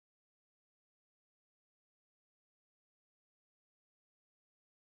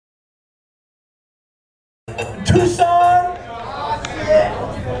Tucson.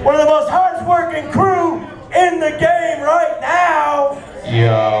 One of the most hardest working crew in the game right now.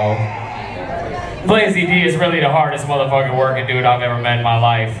 Yo. Blazie-D is really the hardest motherfucking working dude I've ever met in my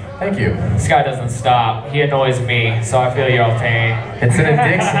life. Thank you. This guy doesn't stop. He annoys me, so I feel your pain. It's an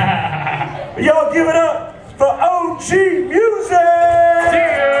addiction. Y'all give it up for OGmusic!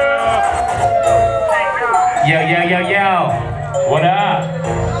 Yo, yo, yo, yo. What up?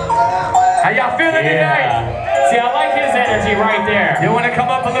 How y'all feeling tonight? See, I like his energy right there. You want to come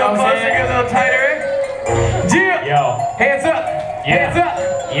up a little closer, get a little tighter in? Yo. Hands up. Yeah. Hands up.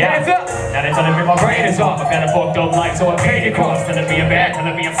 Yeah. Hands up. Now they're telling me my brain is off. I've got a fucked up life, so I paid the cost. Telling me I'm bad,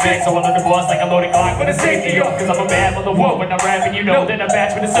 telling me I'm sick, so I let the boss like a loaded Glock with a safety off. Cause I'm a bad motherfucker when I'm rapping, you know that I'm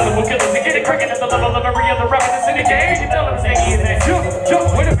matched with the syllable killers. And get it cricket at the level of every other rapper that's in the game. You tell them Snakey is that.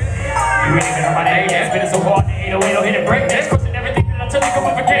 Jump, wait a minute. You ain't even on my name, yeah. Spinning so hard, the 808 will hit it break dance. Crossing everything that I tell you, come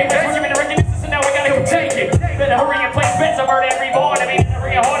up a game. That's what you're in the recognition, so now I gotta come take it. Better hurry and place bets, I've heard every ball. I mean,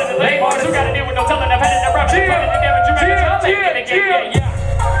 hurry and harder than late bars. Who gotta deal with no telling, I've had it, I've rapped it, the damage you made.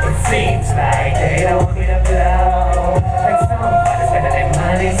 It seems like they don't want me to blow. Like somebody's spending their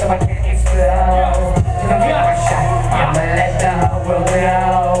money so I can't explode. Give me my shot, I'ma let the whole world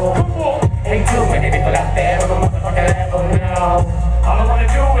know. Ain't too many people out there on the motherfucking level now. All I wanna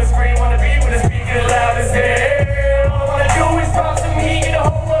do is scream, wanna be with a speaker loud as hell. All I wanna do is drop some heat in the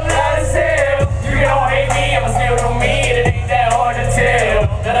whole world loud as hell. You can all hate me, I'ma still know me, and it ain't that hard to tell.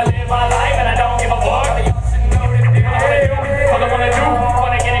 That I live my life and I don't give a fuck. Y'all should know the deal. All I wanna do,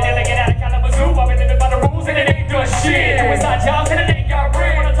 wanna get it in and get out of Kalamazoo. I've been living by the rules and it ain't doing shit. It was not jobs and it ain't got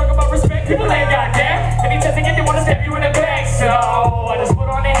bread. When I talk about respect, people ain't got that. Any chance they get, they wanna stab you in the back. So I just put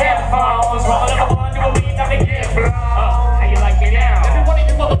on the headphones, rolling up a blunt, do a weed, time to get blown. How you like me now? Every one of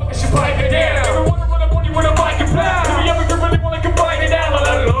you motherfuckers should pipe it down. Everyone run up on you with a mic and pound. Do we ever really wanna combine it out?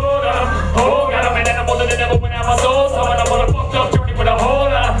 Oh, got a man and I'm more than the devil when I'm my soul. So when I'm on a fucked up journey with a whole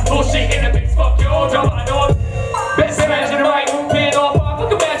lot of bullshit in the mix, fuck your job. I know I'm best imagine right, moving off.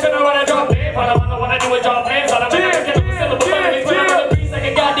 Fuck imagine when I drop it. But I don't wanna do it, drop names. I don't wanna get to the syllable. But I'm a beast like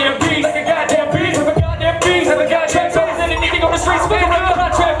a goddamn beast. Like a goddamn beast. Like a goddamn beast. Like a goddamn beast. And anything on the streets, we can run the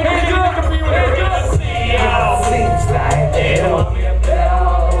contract. We can compete with everything. Seems like they don't want me to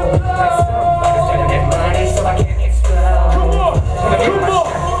blow. Like somebody's spending their money so I can't explode. Come on.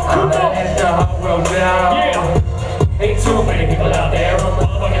 I'ma let the whole world know. Yeah. Ain't too many people out there on the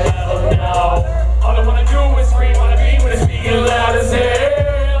motherfucking level now. All I wanna do is scream, wanna be with a speaker loud as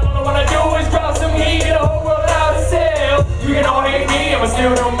hell. All I wanna do is drop some heat and the whole world loud as hell. You can all hate me, I'ma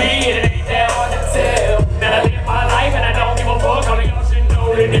still know me, and it ain't that hard to tell. That I live my life and I don't give a fuck, all of y'all should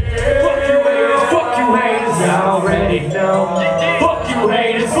know the deal. Fuck you haters, y'all already know. Fuck you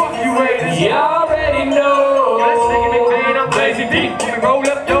haters, y'all already know. Yo, that's Snakey McVay and I'm Blazie-D. When we roll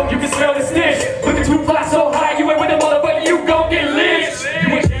up, yo, you can smell the stench. Looking too fly so high, you ain't with the motherfucker, you gon' get lynched.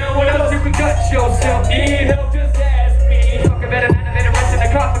 You ain't down with us, you can cut yourself. Need help, just ask me. Talk about it, I'm the rest in the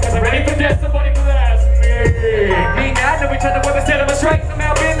coffin, cause I'm ready for death, somebody blast me. Me now, I know we trying to weather stand on my strike.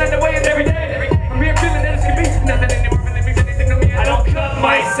 Somehow been on the way and every day. I'm here feeling that it's gonna be nothing anymore really means anything to me. I don't cut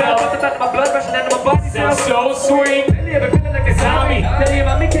myself. Thought about my blood rushing out of my body. Sounds so sweet. Lately I've been feeling like a zombie. Lately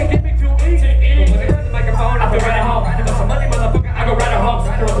about me can't get me too easy. But when I grab the microphone, I feel right at home. Riding about some money, motherfucker, I go right at home.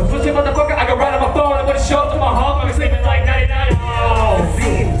 Riding about some pussy, motherfucker, I go right on my phone. I wanna show up to my home, I'm sleeping like 99. Oh, it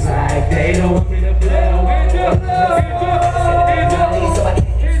seems like they don't want me to blow. Hands up, hands up, hands up, hands up, hands up, I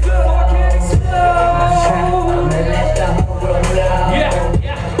can't explode. I'ma let the whole world know. Yeah.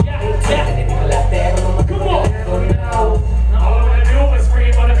 Come on. All I wanna do is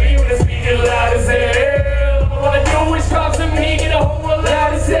scream, wanna be with a speaker loud as hell. All I wanna do is drop some heat, get the whole world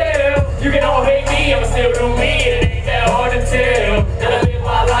loud as hell. You can all hate me, I'ma still do me, and it ain't that hard to tell. That I live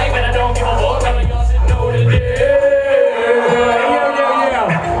my life and I don't give a fuck, all of y'all should know the deal.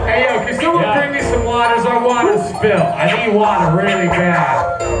 Hey, yo, can someone bring me some water? Is our water spill? I need water really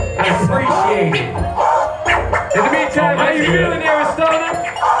bad. I appreciate it. In the meantime, how you feeling, Arizona?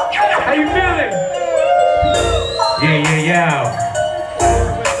 How you feeling? Yeah.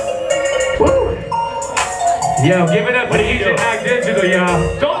 Woo. Yo, give it up for DJ Mac Digital,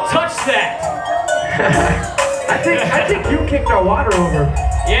 y'all. Don't touch that. I think you kicked our water over.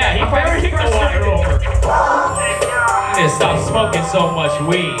 Yeah, he probably kicked the water over. I need to stop smoking so much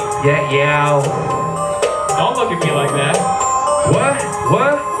weed. Yeah. Don't look at me like that. What?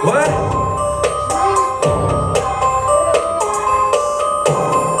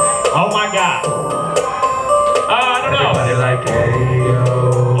 Oh my God. I don't know. Everybody like, hey, yo.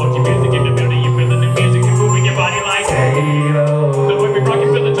 OGmusic in the building, you feeling the music, you moving your body like, Hey, yo. the way we rock,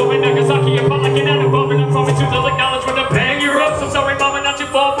 you feel it, Joe and Nagasaki, and Paul, like out and bumping, I'm promising to like knowledge when the bang you're up. So sorry, mama, not your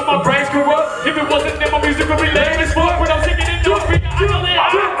fault, but my brain's corrupt. If it wasn't, then my music would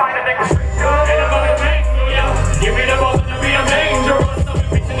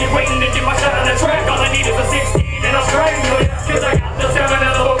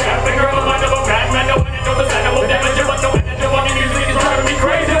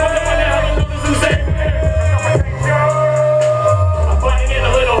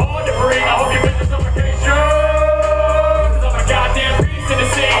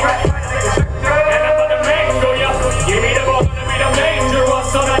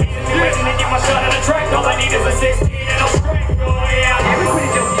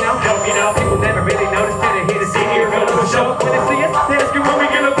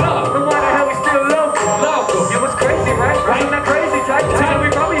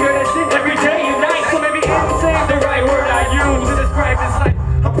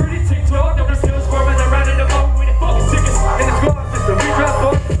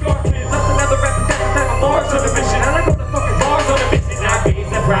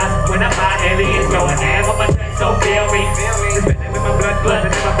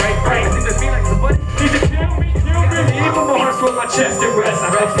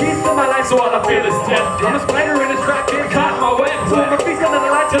so all I feel is death. I'm a spider in this trap, getting caught in my web. So my feet under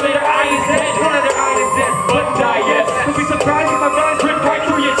the light till their eye is dead. One of their eye is dead, but die yet. You'll be surprised if my rhymes rip right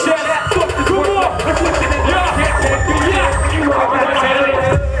through your chest. Fuck this come on, let's listen to this. Can't take it, yeah. You are my talent.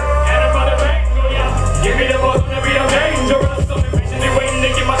 And I'm on the angle, yeah. Give me the most, wanna be a dangerous. So I'm patiently waiting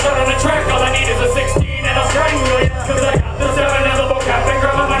to get my shot on the track. All I need is a 16 and I'll strangle ya. Cause I got the 7 and the vocab and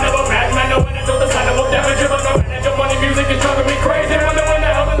grammar. I never mad, man, no one until the sign of damage. But no manager, money, music is driving me crazy. I'm the one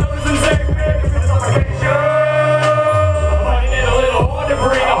that helped me notice and say, I'm finding it a little hard to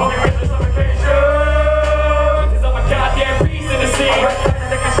breathe. I hope you feel the suffocation. Cause I'm a goddamn beast in the scene.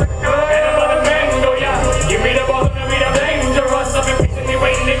 And I'm on the mango, yeah. Give me the ball, I'm be the dangerous. I've been patiently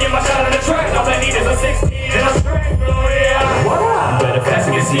waiting to get my shot on the track. All I need is a 16 and a strangle, yeah. Better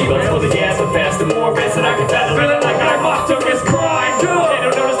faster can see, but for the gas, but faster, more best than I can fathom. Feeling like I'm up to this crime, dude. They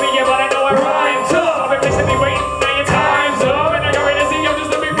don't notice me yet, but I know I rhyme tough. I've been patiently waiting, now your time's up. And I got ready to see you,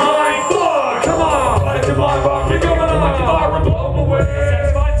 just let me rhyme. Fuck, come on, fight to my bar, keep going on like a fire and blow away.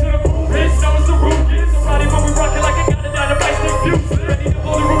 Satisfied to the roof, bitch, knows the roof is. So ready when we rockin' like I got a dynamite stick fuse. Ready to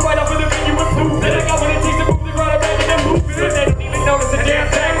blow the roof right off of the venue with blue. Then I got what it takes to move the ground around and then move it. They don't even notice a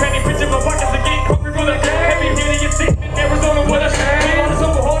damn thing. Penny pitch in my pockets again, hungry for the game. Heavy hitting your seat in Arizona with a shame.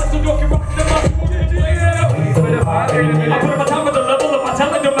 I put up my time with the level of my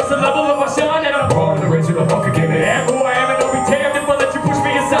talent, don't mess the level of my shine. And I'm born the original fucking game. And who I am and don't be damned if I let you push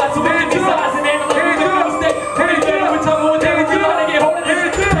me aside. So we can decide and aim it like a real estate. Anything with time with everything, I get hold of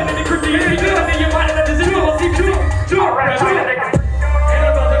this. And then the cricket, you think that you're mine and that is you. I'll see you. Alright, and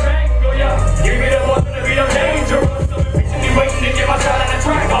I'm about to mango, yeah. Give me the ball to be the dangerous. I've been patiently waiting to get my shot on the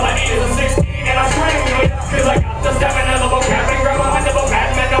track. All I need is a 16 and I'm strangle, yeah. Cause I got the stamina, the vocab and grammar. I never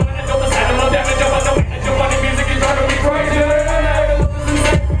mad, man, no one until the sound of damage. I want no manager, money, music is driving me crazy.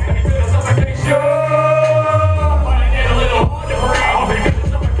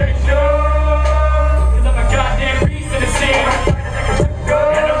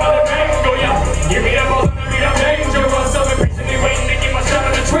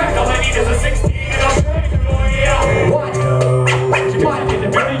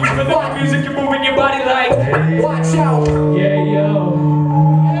 Watch out! Yeah, yo.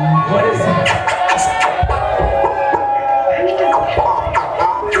 What is it?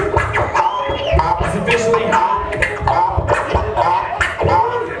 It's officially hot.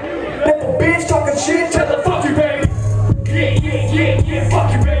 That bitch talking shit, tell her fuck you, baby. Yeah,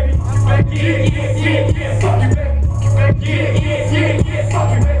 fuck you, baby. Yeah, fuck you, baby. Yeah, fuck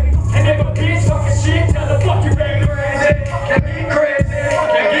you, baby. And if a bitch talking shit, tell her fuck you, baby. Crazy, get crazy,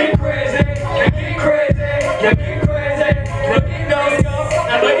 get crazy. Yeah, get crazy, look at those go,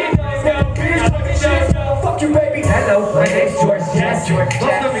 now look at those go, bitch, look at those go, fuck you baby. Hello, my name's George Jester,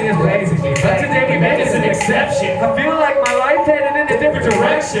 most of me is Blazie-D, but today we make us an exception. I feel like my life headed in a different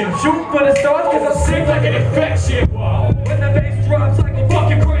direction. I'm shooting for the stars cause I'm sick like an infection. Whoa. When the bass drops like I'm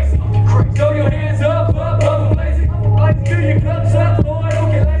fucking crazy, throw your hands up, Blazie, fill your cups up, Lord, don't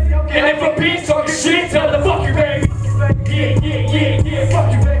get lazy, don't get lazy. And if a beat's talking shit, tell the fuck you baby. Yeah,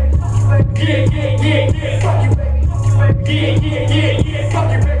 fuck you baby. Yeah, fuck you, baby. Yeah, fuck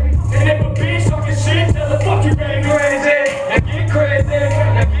you, baby. And if a bitch talking shit, tell her fuck you, baby. Crazy, now get crazy,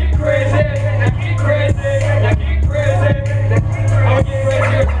 now get crazy, now get crazy, now get crazy. Oh, get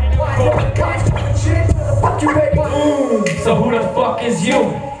crazy. Fuck you, baby. So who the fuck is you?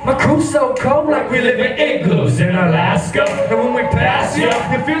 My crew's so cold like we live in igloos in Alaska. And when we pass you,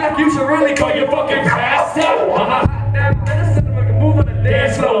 you feel like you should really call your fucking pastor. I'm a hot damn medicine, I can move on the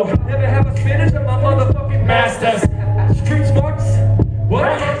dance floor. Never have a spinach of my motherfucking masters. Street smarts,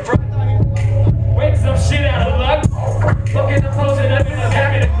 what? Wake some shit out of luck. Fucking the posing up in the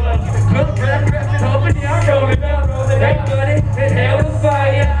back of the club. Look, crafted, hoping y'all rolling out. Hey buddy, inhale the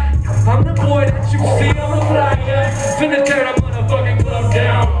fire. I'm the boy that you see on the flyer. Finna tear the motherfucking club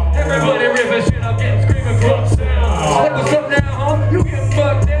down. Everybody ripping shit up, getting screaming club sound. Like what's up now, home? You getting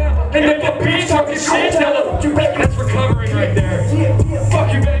fucked down. And if a bitch talking shit, tell her fuck you baby. That's recovering right there. Yeah,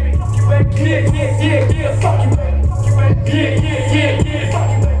 fuck you baby. Yeah, fuck you baby. Yeah, fuck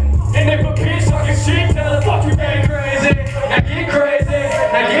you baby. And if a bitch talking shit, tell her fuck you baby. Crazy, now get crazy,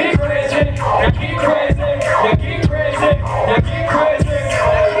 now get crazy, now get crazy, now get crazy, now get crazy.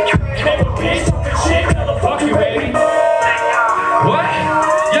 And if a bitch talking shit, tell her fuck you baby. What?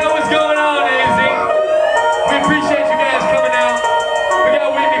 Yo, what's going on, AZ? We appreciate you guys coming out. We got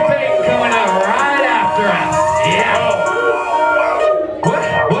Whitney Payton coming out right after us. Yeah.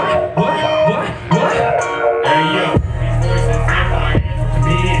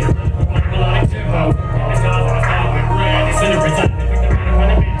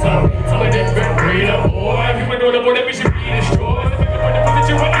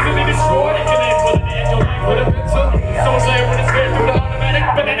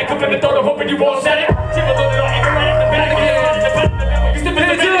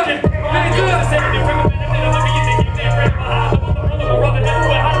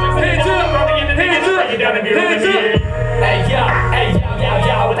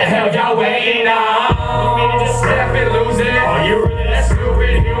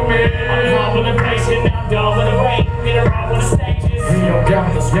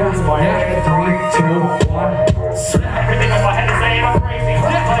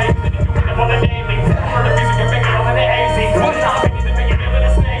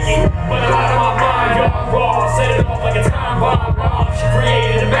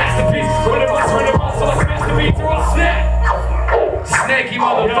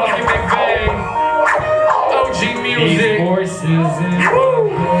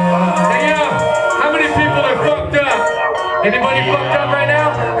 Hey, yo, how many people are fucked up? Anybody fucked up right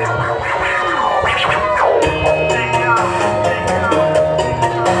now?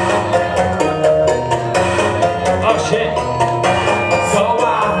 Oh shit. So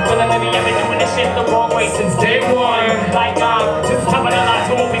well, lately I've been doing this shit the wrong way since day one. Like since the top of the line,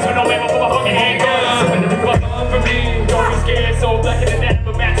 so please don't ever put my fucking handgun. For me, don't be scared, so blacker than that,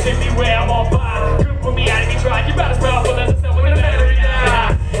 but Max hit me where I'm on fire. Good for me, I didn't be trying. You better spell for us, so we're the battery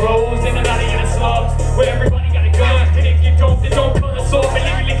now. Rose in the valley in the slums, where everybody got a gun. And if you don't, then don't cut us off. And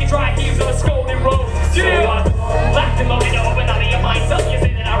leave you licking dry heaves on a scolding road. So locked and loaded up, and out of your minds up. You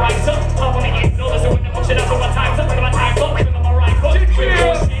say that I rise up. I wanna get noticed, so when the motion up, when my time's up, when my time's up, when I'm right up. With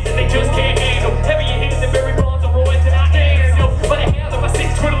more shit that they just can't handle. Heavy hitters and very bones of roids and I hands. Yo, but the hell if I sit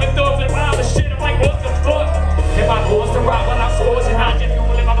twiddling thumbs and wow the shit, I'm like, what the fuck? If I forced to rock while I'm scorching hot, if you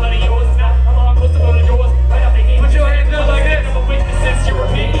in my bloody yours, now I'm on close to the doors. Right up the heat. Put your hands up like this. I'm a witness since your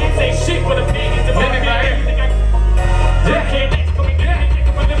opinions ain't shit but opinions. If I'm here, you think I can't next for me, get it.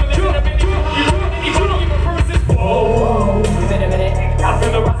 You don't even purposes. Whoa, minute. I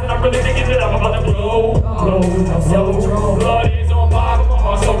feel the rise and I'm really thinking that I'm about to blow. Blood is on fire, but my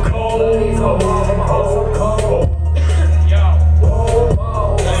heart's so cold.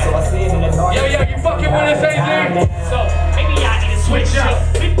 Yo, you fucking wanna say that? So, maybe I need to switch up.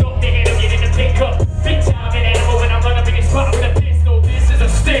 Big dog, the handle, get in the pickup. Big time an animal when I run up in this spot with a pistol. This is a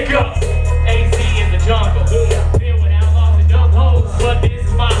stick up. AZ in the jungle. Feel with outlaws and dumb hoes. But this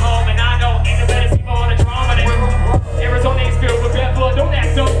is my home, and I know ain't the better people on the drama than Arizona is filled with bad blood. Don't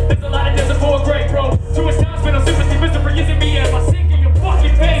act up. There's a lot of desert for a great bro. To a sound spin on sympathy, Mr. Using me as my sink in your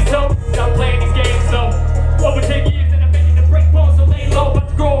fucking face. So, stop playing these games, so. Over 10 years and I'm making the break bones, so lay low. About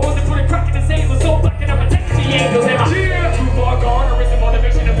to grow a horse and put a crack in the same. So black and I'm protecting the angels. And I'm too far gone, or is it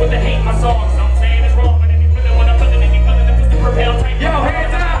motivation to put the hate in my songs? I'm saying it's wrong, but if you feel it when I'm feeling it, you feeling the pistol propel tight. Yo,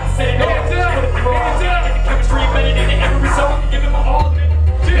 hands up! Say no, hands up! Hands up! Get the chemistry embedded in every song. Give it my all of it.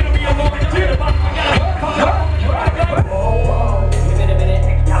 It'll be a long time. I gotta give it a minute.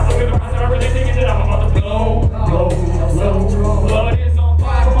 I'm looking at the rise and I'm really thinking that I'm about to blow. Blood is on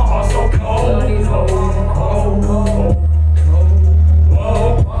fire, but my heart's so cold.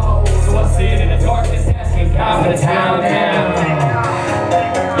 So I sit in the darkness asking God for the town now.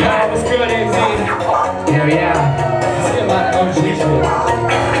 Yeah, it was good, AZ. Hell yeah. I see a lot of OG shit.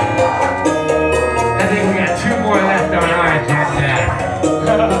 I think we got 2 more left on our agenda.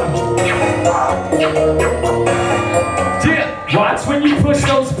 Watch when you push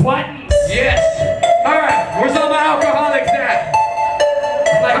those buttons. Yes. Alright, where's all my alcoholics at?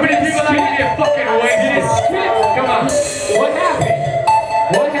 Like, how many people like to get fucking wasted? Come on. What happened?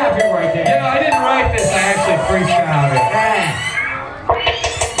 What happened right there? Yo, I didn't write this, I actually freestyled it.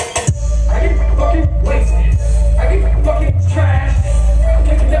 I get fucking wasted. I get fucking trash. I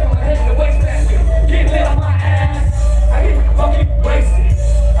get the devil my head in the wastebasket. Get lit on my ass. I get fucking wasted.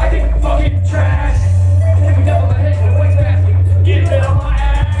 I get fucking trash. I get the devil my head in the wastebasket. Get lit on my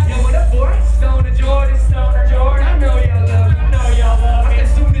ass. Yo, what up, boy? Stoner Jordan. I know y'all love me. I can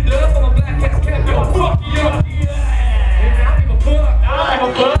suit it up. I'm a black ass cat. Yo, fuck you up. And I don't give a fuck. I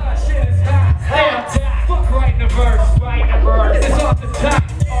don't give a fuck. Shit is hot. Hey, I'm tight. Fuck right in the verse. This is off the top.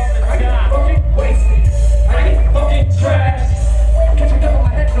 I get fucking wasted. I get fucking trash. Catch me up on my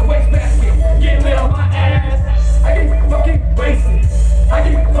head in the wastebasket. Get lit on my ass. I get fucking wasted. I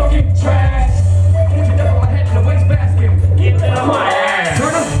get fucking trash. Catch me up on my head in the wastebasket. Get lit on my ass.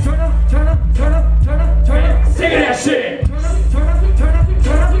 Turn up. Sing that shit.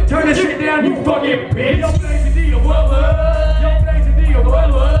 Turn this shit down, you fucking bitch. Yo, Blazie-D, what? Yo, Blazie-D, what?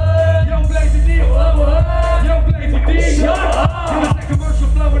 Yo, Blazie-D, what? Yo, Blazie-D, shut up. Give us that commercial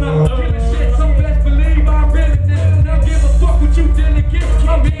flowing up. Killing shit, so best believe I'm really this. Don't give a fuck what you delegate.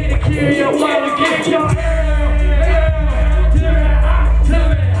 I'm here to kill your mother, get your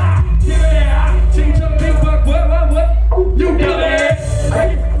change your big buck, what? You know it. I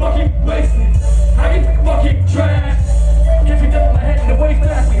get fucking wasted. I get fucking trash. Catch me up on my head in the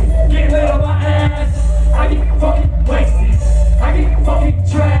wastebasket. Get lit on my ass. I get fucking wasted. I get fucking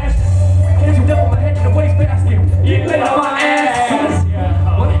trash. Catch me up on my head in the wastebasket. Get lit on my ass.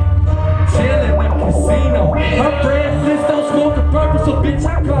 What? Chillin' in the casino. Her friend Flint's don't smoke a purple, so bitch I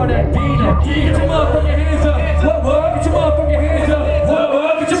call that Dina. Get your motherfucking hands up. What? Get your motherfucking hands up.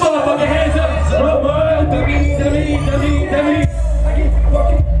 What? Get your motherfucking hands up. What? Dummy. I get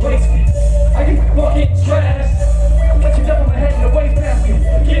fucking wasted. I get fucking trash. Catch you up on my head in the wastebasket.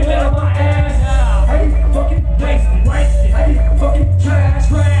 Get lit on my ass. I get fucking wasted. I get fucking trash.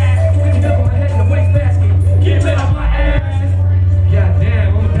 Catch you up on my head in the wastebasket. Get lit on my ass. God damn,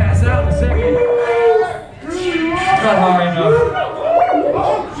 I'm gonna pass out in a second. Not hard enough.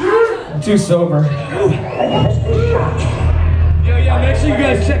 I'm too sober. Yo, make sure you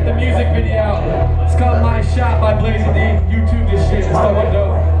guys check the music video out. It's called My Shot by Blazie-D. YouTube this shit. It's fucking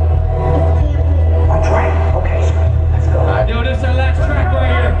dope. That's right. Okay. Let's go. Yo, this is our last track right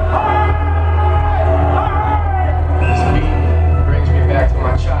here. This beat brings me back to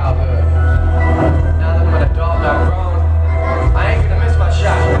my childhood. Now that I'm an adult and I'm grown, I ain't gonna miss my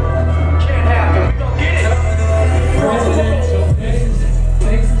shot. Can't happen. We gon' get it. Presidential places.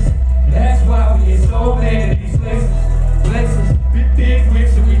 That's why we get so mad at these places. Big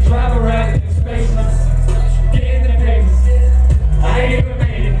whips and we drive around in the spaces. Get in the papers. I ain't even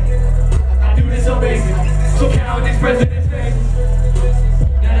made it. I do this so basic. So count these presidents' faces.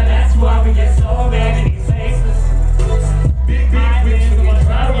 Now that's why we get so mad at these places. Big whips and we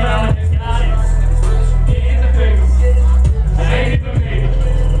drive around in the spaces. Get in the papers. I ain't even made it.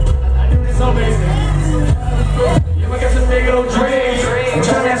 I do this so basic. Yeah, I got some big old dreams. I'm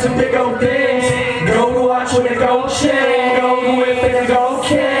trying to have some big old things. Go to watch when it go change. Go to whip and it go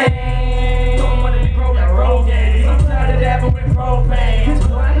okay. Don't want it to grow like road games. I'm tired of dabbing with propane. Cause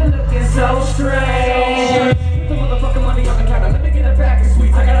boy, I'm looking so strange. Put the motherfucking money on the counter. Let me get a pack of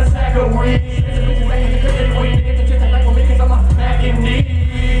sweets. I got a sack of weed. It's a bitch making me crazy when you get the chicken like for me. Cause I'm a back in need.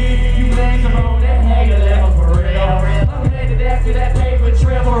 You lanes are on that hate level for real. I'm headed after that paper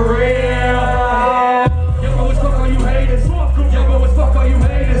trail for real. Yo, go as fuck all you haters. Yo, go as fuck all you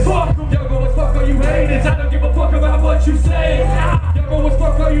haters. Yo, go as fuck all you haters. I don't give a fuck about what you say. Yo, go as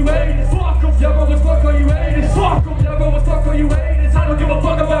fuck all you haters. Yo, go as fuck all you haters. Yo, go as fuck all you haters. I don't give a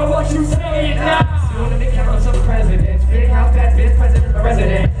fuck about what you say. Soon to be counting some presidents. Big house, that bitch, president, my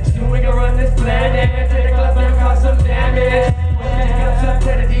resident. Soon we can run this planet. Take the club and cause some damage. Take up some to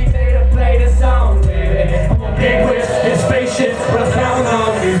the DJ to play the song, baby. I'm on big whips and spaceships, but I'm counting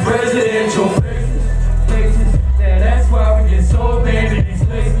on these presidential places. Yeah, that's why we get so bad in these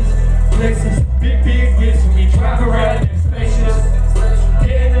places. Big whips and we drive around in spaceships.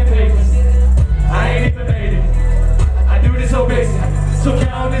 Get in the papers. I ain't even made it. I do this so basic. So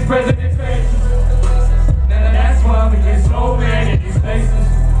count these president's faces. Now that's why we get so bad in these places.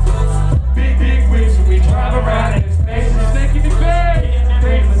 Big whips and we drive around in spaceships. Snakey McVay. Get in the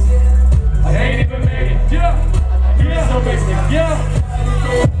papers. I ain't even made it. Yeah. I do this so basic. Yeah.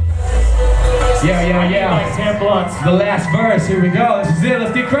 Nice 10 blunts. The last verse, here we go. This is it,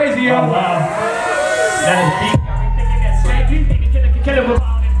 let's get crazy, yo. Oh, wow. That is deep. Got me thinking that Snakey, maybe kill it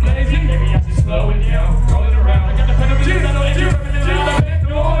without it blazing. Maybe I should slow it down, roll it around. I got the pedal to do, I know they do.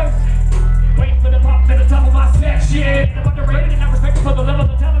 Wait for the pop to the top of my section. I'm underrated and I'm respected for the level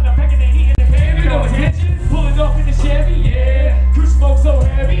of talent. I'm packing the heat in the pan. No attention, pulling off in the Chevy, yeah. Crew smoke so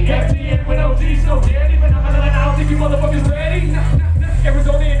heavy, FTN with OGs so daddy. But I don't think you motherfuckers ready.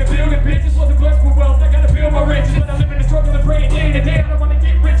 Arizona in the building, bitches wasn't blessed with wealth. I gotta build my riches, but I live in the struggle and praying day to day. I don't wanna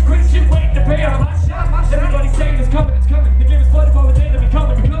get rich, quick shit, waiting to pay out my shot. Everybody's saying it's coming, it's coming. The game is flooded for the day to be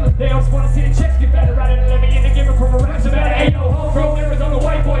coming. They all just wanna see the checks get better, right? And let me in and give it from a rap. So better, ayo, homegrown Arizona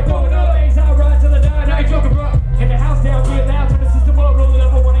white boy throwing up. Days I ride till I die, I ain't joking, bro. In the house down, get loud, turn the system up, roll it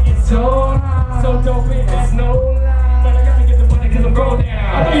up. I wanna get so high, so dope, and that's no lie. But I gotta get the money cause I'm grown now.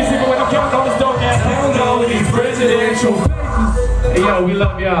 I know you see me when I'm counting all this dope now. Counting all of these presidential faces. Hey, yo, we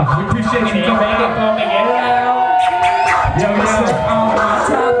love y'all. We appreciate you coming out.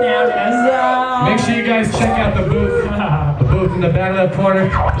 Make sure you guys check out the booth. The booth in the back of the corner.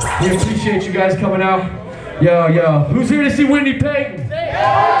 We appreciate you guys coming out. Yo. Who's here to see Wendy Payton?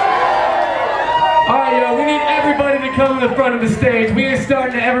 Alright, yo, we need everybody to come to the front of the stage. We ain't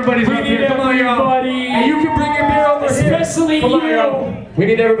starting to everybody's up here. Come on, y'all. And you can bring your beer over here. Especially you. We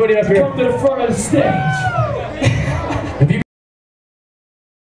need everybody up here. Come to the front of the stage.